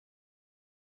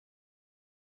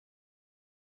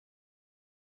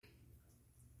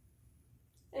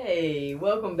Hey,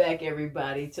 welcome back,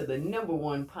 everybody, to the number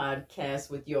one podcast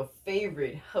with your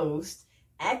favorite host,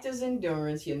 Actors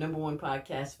Endurance, your number one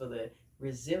podcast for the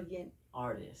resilient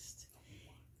artist.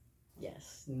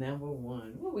 Yes, number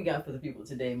one. What we got for the people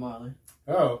today, Marlon?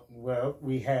 Oh, well,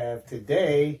 we have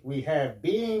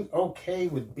being okay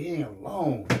with being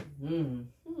alone.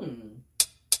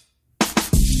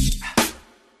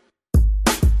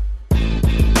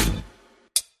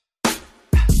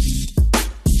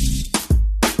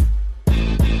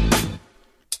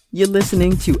 You're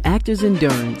listening to Actors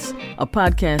Endurance, a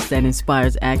podcast that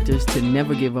inspires actors to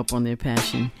never give up on their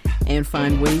passion and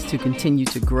find ways to continue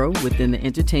to grow within the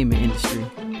entertainment industry.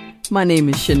 My name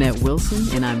is Shanette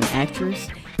Wilson, and I'm an actress,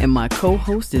 and my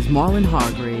co-host is Marlon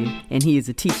Hargrave, and he is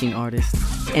a teaching artist.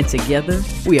 And together,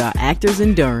 we are Actors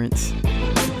Endurance.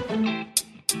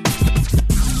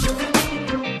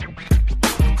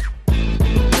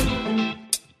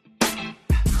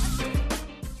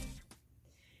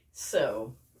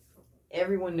 So,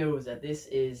 everyone knows that this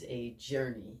is a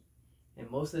journey, and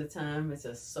most of the time it's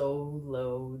a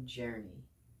solo journey.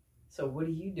 So what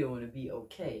are you doing to be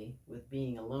okay with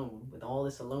being alone, with all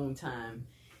this alone time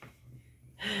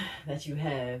that you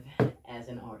have as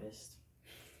an artist?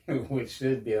 Which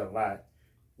should be a lot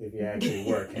if you're actually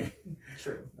working.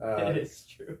 True. It is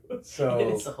true. So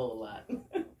it's a whole lot.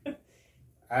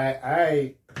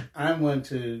 I'm going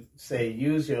to say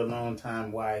use your alone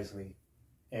time wisely.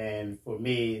 And for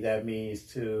me, that means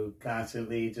to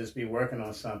constantly just be working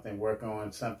on something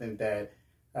that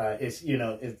I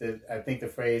think the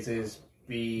phrase is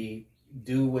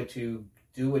do what you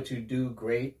do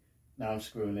great. Now I'm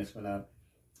screwing this one up.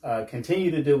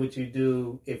 Continue to do what you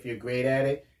do if you're great at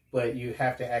it, but you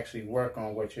have to actually work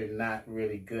on what you're not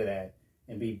really good at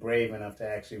and be brave enough to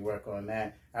actually work on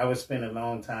that. I would spend a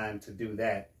long time to do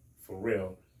that for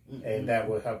real. And that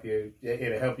will help you.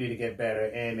 It'll help you to get better,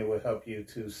 and it will help you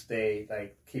to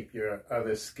keep your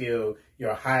other skill,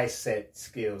 your high set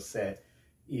skill set.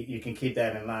 You can keep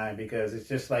that in line because it's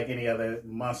just like any other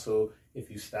muscle. If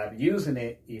you stop using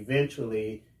it,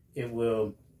 eventually it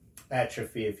will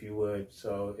atrophy, if you would.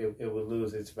 So it will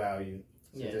lose its value.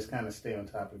 So just kind of stay on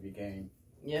top of your game.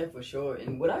 Yeah, for sure.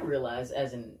 And what I realized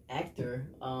as an actor,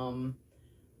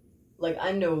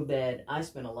 I know that I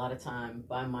spend a lot of time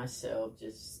by myself,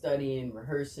 just studying,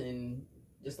 rehearsing,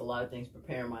 just a lot of things,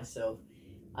 preparing myself.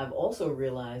 I've also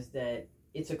realized that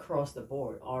it's across the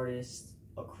board. Artists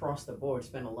across the board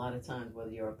spend a lot of time, whether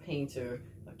you're a painter,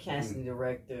 a casting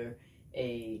director,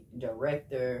 a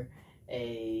director,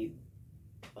 a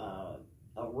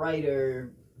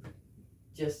writer,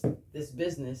 just this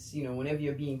business, whenever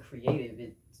you're being creative,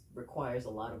 it requires a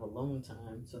lot of alone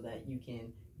time so that you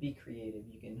can be creative,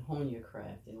 you can hone your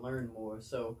craft and learn more.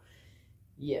 So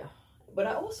yeah, but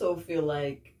I also feel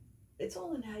like it's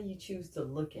all in how you choose to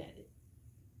look at it,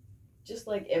 just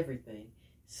like everything.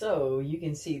 So you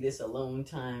can see this alone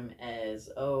time as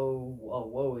a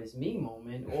woe is me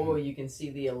moment, or you can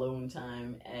see the alone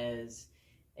time as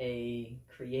a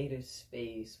creative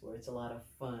space where it's a lot of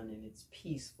fun and it's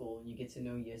peaceful and you get to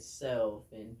know yourself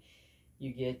and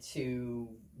you get to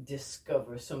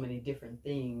discover so many different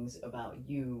things about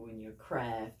you and your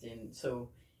craft. And so,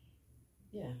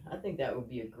 yeah, I think that would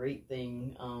be a great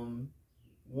thing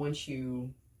once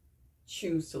you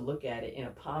choose to look at it in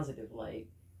a positive light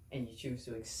and you choose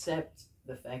to accept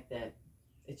the fact that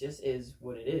it just is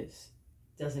what it is.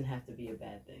 It doesn't have to be a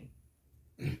bad thing.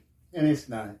 And it's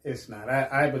not.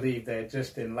 I believe that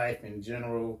just in life in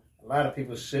general, a lot of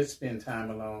people should spend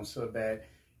time alone so that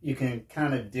you can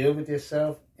kind of deal with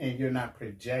yourself and you're not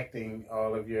projecting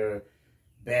all of your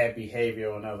bad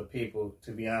behavior on other people,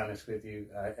 to be honest with you.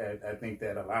 I think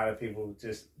that a lot of people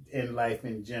just in life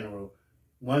in general,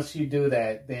 once you do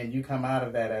that, then you come out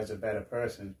of that as a better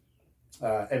person.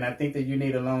 And I think that you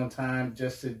need alone time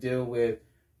just to deal with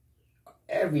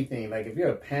everything. Like if you're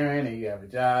a parent and you have a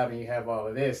job and you have all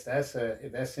of this, that's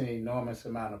an enormous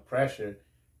amount of pressure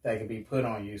that can be put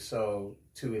on you. So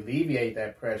to alleviate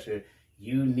that pressure,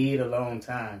 you need alone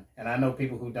time. And I know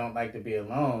people who don't like to be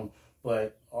alone,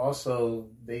 but also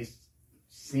they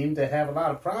seem to have a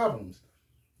lot of problems,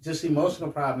 just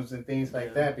emotional problems and things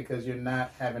like that, because you're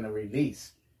not having a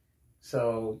release.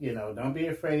 So, don't be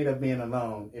afraid of being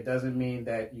alone. It doesn't mean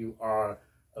that you are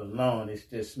alone. It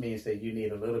just means that you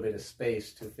need a little bit of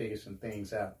space to figure some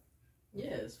things out.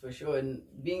 Yes, for sure. And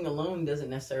being alone doesn't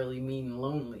necessarily mean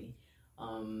lonely.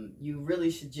 You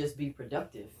really should just be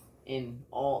productive in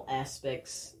all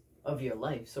aspects of your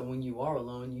life. So when you are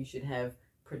alone, you should have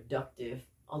productive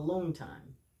alone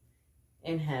time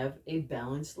and have a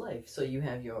balanced life. So you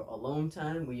have your alone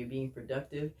time where you're being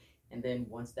productive, And then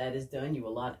once that is done, you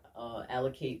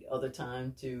allocate other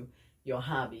time to your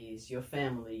hobbies, your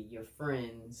family, your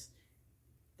friends,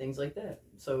 things like that.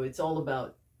 So it's all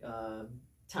about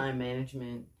time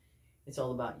management. It's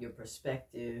all about your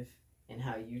perspective and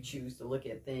how you choose to look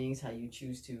at things, how you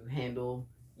choose to handle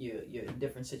your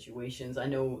different situations. I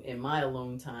know in my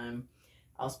alone time,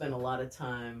 I'll spend a lot of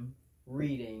time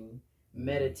reading,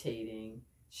 meditating,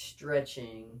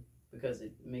 stretching, because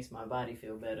it makes my body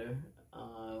feel better.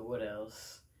 What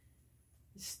else?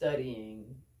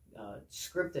 Studying,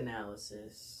 script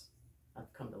analysis.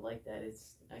 I've come to like that.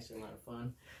 It's actually a lot of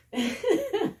fun.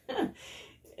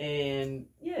 And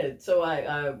yeah, so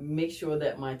I make sure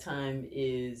that my time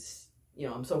is,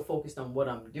 I'm so focused on what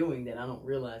I'm doing that I don't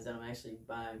realize that I'm actually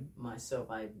by myself.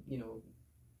 I,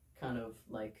 kind of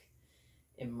like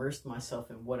immersed myself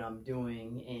in what I'm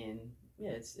doing, and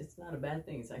yeah, it's not a bad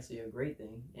thing. It's actually a great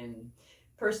thing. And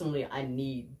personally, I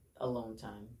need alone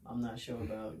time. I'm not sure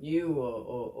about you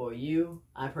or you.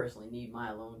 I personally need my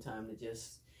alone time to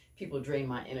just, people drain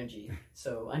my energy.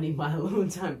 So I need my alone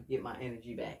time to get my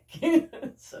energy back.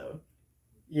 So.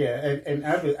 Yeah, and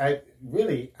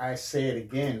I say it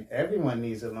again, everyone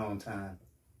needs alone time.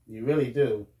 You really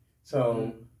do.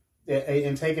 So,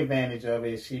 and take advantage of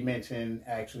it. She mentioned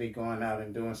actually going out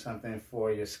and doing something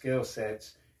for your skill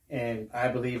sets. And I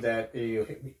believe that, you'll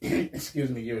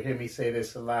hear me say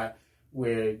this a lot,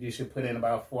 where you should put in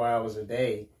about 4 hours a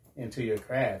day into your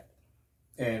craft.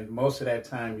 And most of that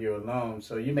time you're alone.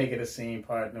 So you may get a scene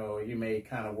partner, or you may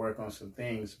kind of work on some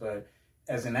things. But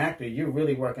as an actor, you're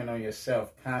really working on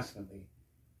yourself constantly.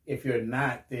 If you're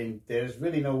not, then there's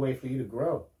really no way for you to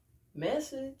grow.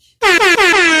 Message.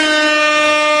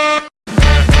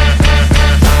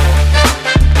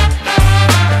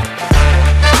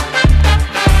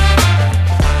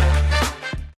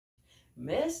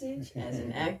 Message. As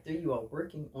an actor, you are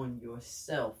working on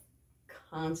yourself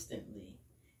constantly.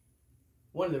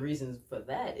 One of the reasons for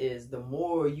that is the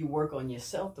more you work on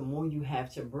yourself, the more you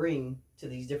have to bring to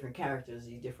these different characters,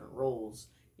 these different roles.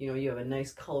 You have a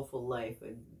nice, colorful life,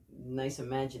 a nice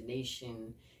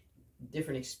imagination,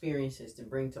 different experiences to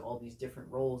bring to all these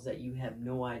different roles that you have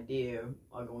no idea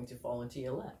are going to fall into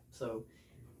your lap. So,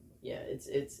 yeah,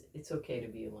 it's okay to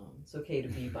be alone. It's okay to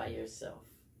be by yourself.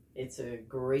 It's a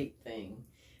great thing.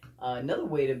 Another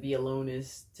way to be alone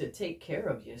is to take care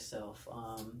of yourself.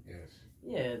 Yes.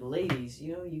 Yeah, ladies,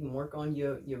 you can work on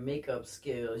your makeup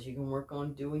skills. You can work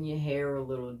on doing your hair a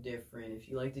little different. If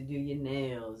you like to do your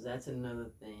nails, that's another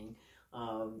thing.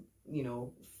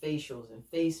 Facials and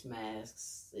face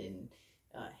masks and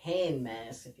hand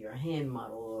masks if you're a hand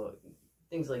model, or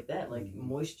things like that, like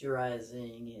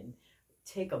moisturizing, and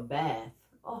take a bath.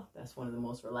 Oh, that's one of the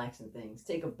most relaxing things.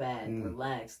 Take a bath,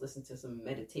 relax, listen to some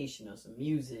meditation or some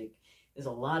music. There's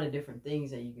a lot of different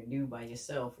things that you can do by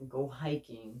yourself. Go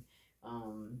hiking.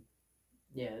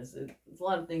 There's a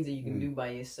lot of things that you can do by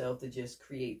yourself to just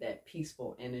create that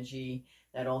peaceful energy.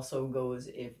 That also goes,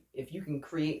 if you can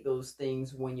create those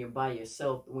things when you're by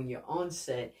yourself, when you're on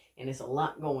set and there's a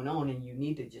lot going on and you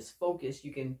need to just focus,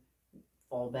 you can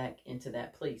fall back into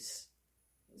that place.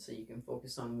 So you can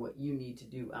focus on what you need to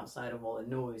do outside of all the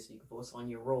noise. So you can focus on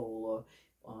your role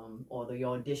or the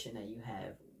audition that you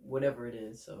have, whatever it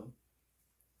is. So.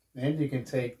 And you can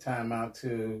take time out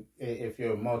to, if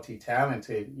you're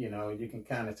multi-talented, you can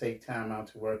kind of take time out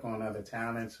to work on other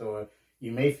talents, or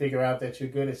you may figure out that you're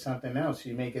good at something else.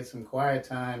 You may get some quiet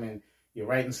time and you're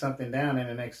writing something down, and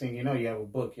the next thing you know, you have a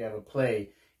book, you have a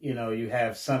play, you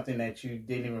have something that you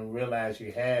didn't even realize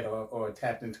you had, or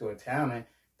tapped into a talent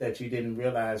that you didn't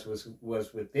realize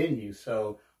was within you.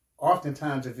 So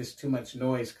oftentimes, if it's too much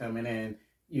noise coming in,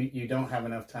 you don't have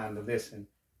enough time to listen.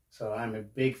 So I'm a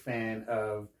big fan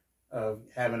of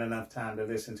having enough time to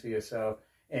listen to yourself,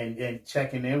 and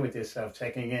checking in with yourself,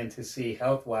 checking in to see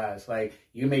health-wise. Like,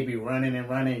 you may be running,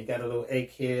 you got a little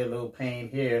ache here, a little pain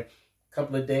here. A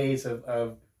couple of days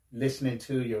of listening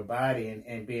to your body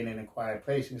and being in a quiet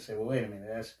place, you can say, well, wait a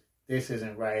minute, this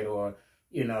isn't right. Or,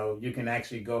 you can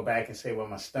actually go back and say, well,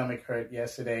 my stomach hurt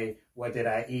yesterday. What did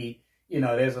I eat?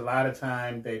 There's a lot of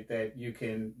time that you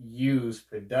can use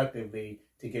productively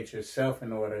to get yourself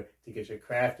in order, to get your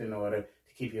craft in order,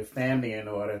 to keep your family in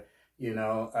order.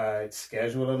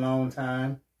 Schedule alone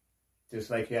time, just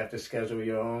like you have to schedule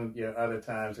your other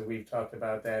times. And we've talked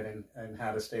about that and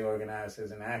how to stay organized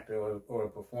as an actor or a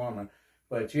performer.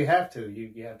 But you have to.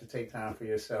 You have to take time for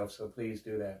yourself. So please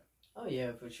do that. Oh,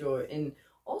 yeah, for sure. And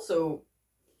also,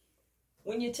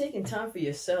 when you're taking time for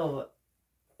yourself,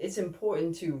 it's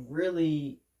important to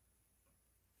really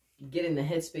get in the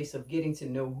headspace of getting to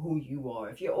know who you are.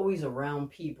 If you're always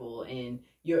around people and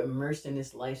you're immersed in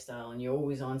this lifestyle and you're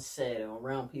always on set or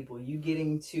around people, you get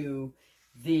into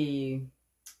the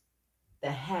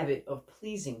habit of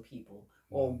pleasing people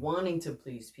or wanting to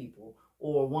please people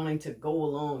or wanting to go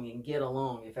along and get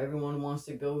along. If everyone wants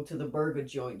to go to the burger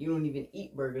joint, you don't even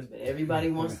eat burgers, but everybody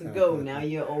wants to go. Now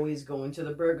you're always going to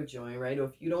the burger joint, right? Or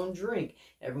if you don't drink,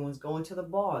 everyone's going to the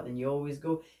bar, then you always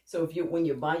go. So when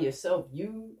you're by yourself,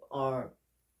 you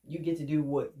get to do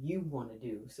what you want to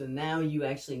do. So now you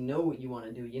actually know what you want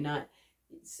to do. You're not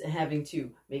having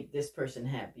to make this person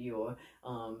happy or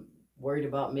worried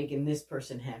about making this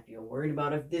person happy or worried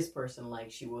about if this person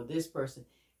likes you or this person.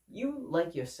 You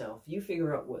like yourself. You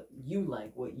figure out what you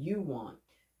like, what you want,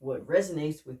 what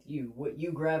resonates with you, what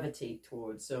you gravitate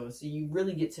towards. So you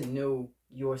really get to know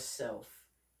yourself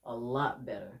a lot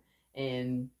better.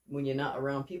 And when you're not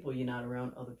around people, you're not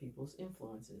around other people's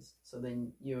influences. So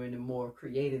then you're in a more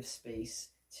creative space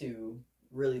to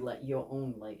really let your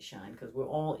own light shine, because we're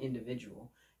all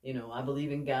individual. You know, I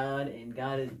believe in God, and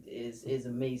God is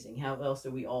amazing. How else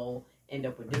do we all end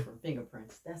up with different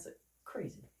fingerprints? That's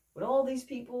crazy. With all these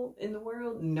people in the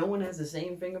world, no one has the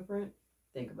same fingerprint.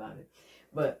 Think about it.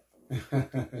 But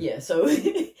yeah, so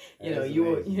you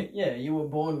were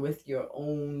born with your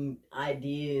own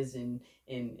ideas and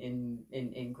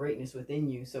greatness within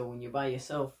you. So when you're by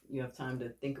yourself, you have time to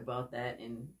think about that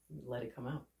and let it come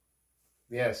out.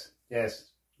 Yes.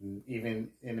 Even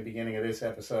in the beginning of this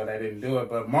episode, I didn't do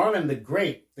it, but Marlon the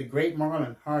great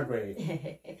Marlon Hargrave.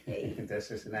 That's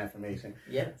just an affirmation.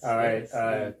 Yes. All right.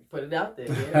 Yes. Put it out there.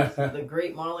 Yes. The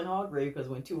great Marlon Hargrave, because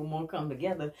when two or more come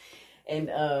together. And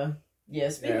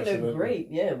speaking of great,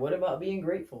 what about being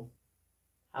grateful?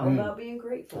 How about being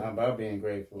grateful? How about being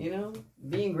grateful? You know,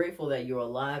 being grateful that you're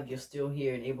alive, you're still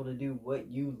here and able to do what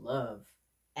you love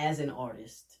as an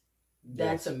artist.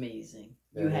 That's amazing.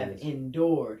 You have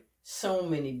endured so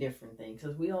many different things,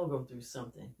 because we all go through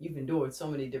something. You've endured so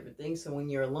many different things. So when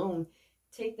you're alone,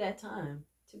 take that time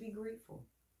to be grateful.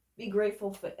 Be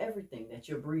grateful for everything that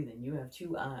you're breathing. You have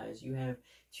two eyes. You have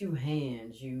two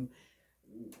hands. You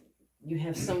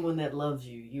have someone that loves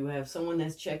you. You have someone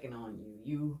that's checking on you.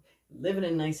 You live in a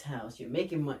nice house. You're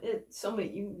making money.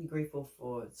 You be grateful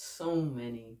for so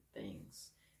many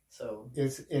things. So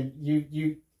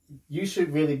you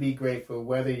should really be grateful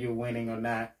whether you're winning or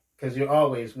not, because you're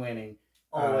always winning.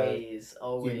 Always.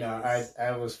 You know,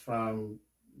 I was from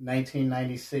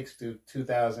 1996 to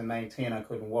 2019. I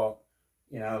couldn't walk.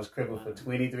 You know, I was crippled for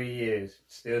 23 years,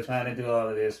 still trying to do all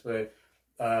of this. But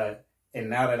and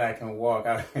now that I can walk,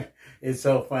 it's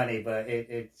so funny. But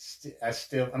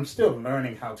I'm still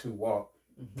learning how to walk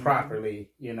properly.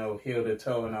 You know, heel to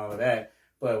toe and all of that.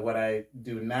 But what I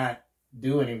do not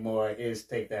do anymore is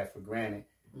take that for granted.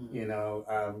 You know,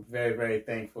 I'm very, very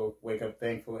thankful. Wake up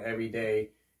thankful every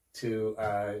day to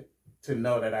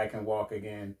know that I can walk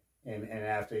again. And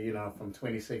after, you know, from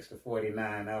 26 to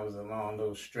 49, that was a long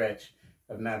little stretch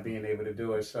of not being able to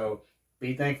do it. So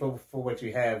be thankful for what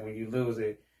you have. When you lose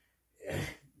it,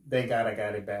 thank God I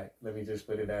got it back. Let me just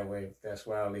put it that way. That's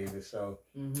where I'll leave it. So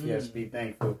yes, be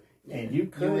thankful. And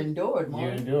you endured, Mark. You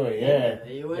endured, yeah.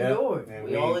 You endured. And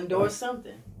we all endure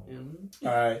something.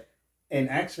 And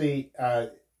actually,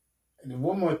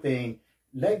 one more thing,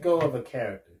 let go of a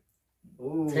character.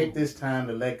 Ooh. Take this time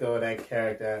to let go of that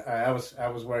character. I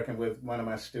was working with one of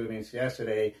my students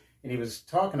yesterday, and he was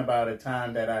talking about a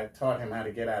time that I taught him how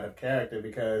to get out of character,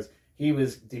 because he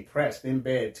was depressed in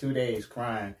bed 2 days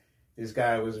crying. This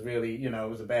guy was really, you know, it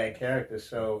was a bad character.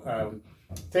 So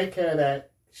take care of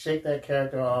that, shake that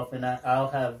character off, and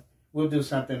we'll do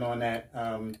something on that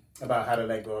about how to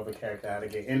let go of a character, how to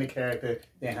get in the character,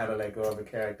 then how to let go of a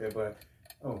character. But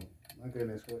oh my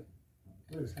goodness, what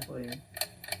is happening?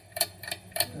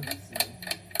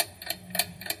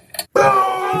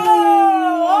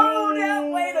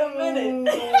 Wait a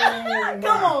minute.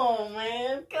 Come on,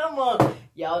 man. Come on.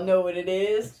 Y'all know what it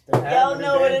is. Y'all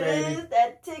know what it is.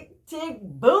 That tick, tick,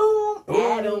 boom.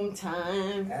 Adam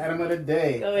time. Adam of the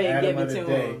day. Go ahead, give it to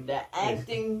him. The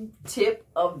acting tip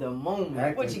of the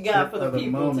moment. What you got for the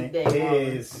people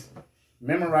today, is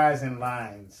memorizing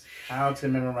lines. How to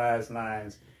memorize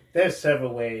lines. There's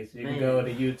several ways. You can go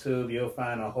to YouTube. You'll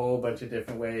find a whole bunch of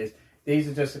different ways. These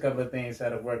are just a couple of things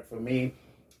that have worked for me.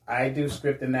 I do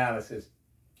script analysis.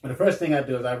 The first thing I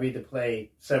do is I read the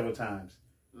play several times.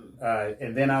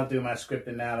 And then I'll do my script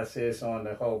analysis on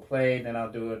the whole play. Then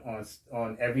I'll do it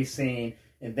on every scene.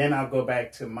 And then I'll go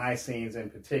back to my scenes in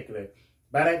particular.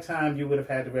 By that time, you would have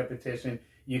had the repetition.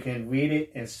 You can read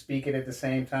it and speak it at the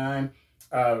same time.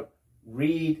 Learn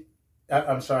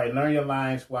your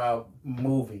lines while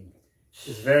moving.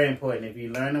 It's very important. If you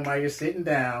learn them while you're sitting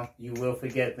down, you will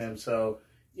forget them. So,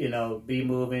 be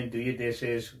moving, do your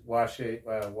dishes,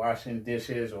 washing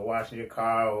dishes or washing your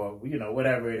car or,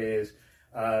 whatever it is.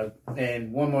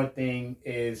 And one more thing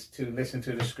is to listen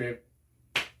to the script,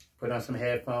 put on some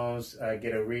headphones,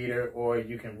 get a reader, or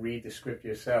you can read the script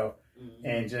yourself. Mm-hmm.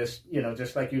 And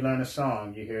just like you learn a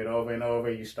song, you hear it over and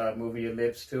over, you start moving your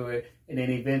lips to it, and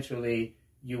then eventually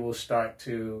you will start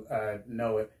to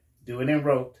know it. Do it in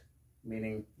rote,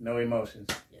 meaning no emotions.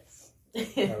 Yes.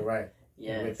 All right.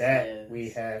 Yes. And with that, we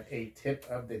have a tip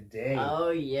of the day.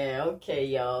 Oh, yeah. Okay,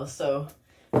 y'all. So,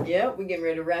 yeah, we're getting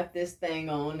ready to wrap this thing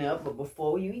on up. But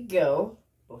before we go,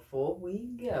 I'm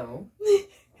going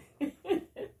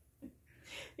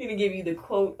to give you the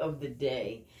quote of the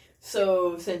day.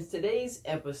 So, since today's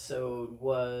episode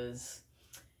was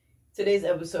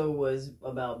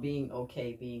about being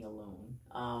okay being alone,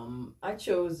 I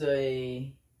chose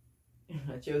a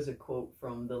quote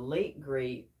from the late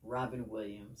great Robin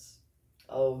Williams.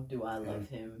 Oh, do I love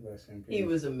him? He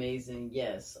was amazing.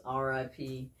 Yes,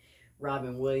 R.I.P.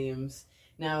 Robin Williams.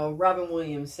 Now, Robin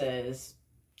Williams says,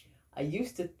 "I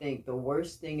used to think the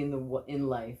worst thing in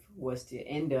life was to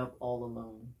end up all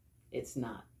alone. It's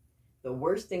not. The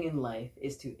worst thing in life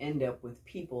is to end up with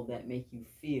people that make you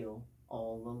feel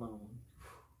all alone."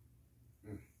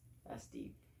 That's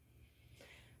deep.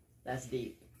 That's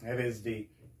deep. That is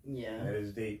deep. Yeah. That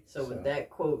is deep. So with that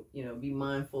quote, be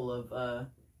mindful of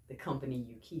the company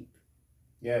you keep.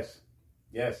 Yes.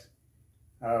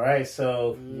 All right,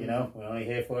 so, we're only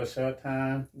here for a short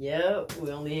time. Yep,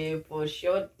 we're only here for a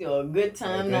good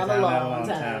time, not a long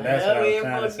time. That's what I was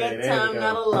trying to say. We're here for a good time,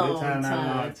 not a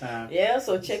long time. Yeah,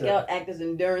 so check out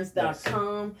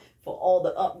actorsendurance.com for all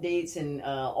the updates and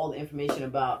all the information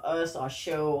about us, our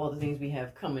show, all the things we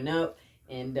have coming up.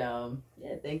 And,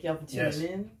 thank y'all for tuning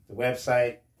in. The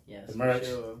website, the merch,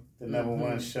 the number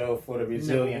one show for the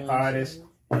resilient artist.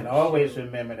 And always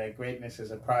remember that greatness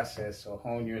is a process, so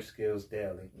hone your skills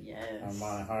daily. Yes. I'm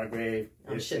Ron Hargrave.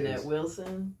 I'm Shanette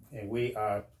Wilson. And we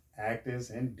are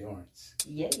Actors Endurance.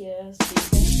 Yeah. See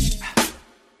you guys.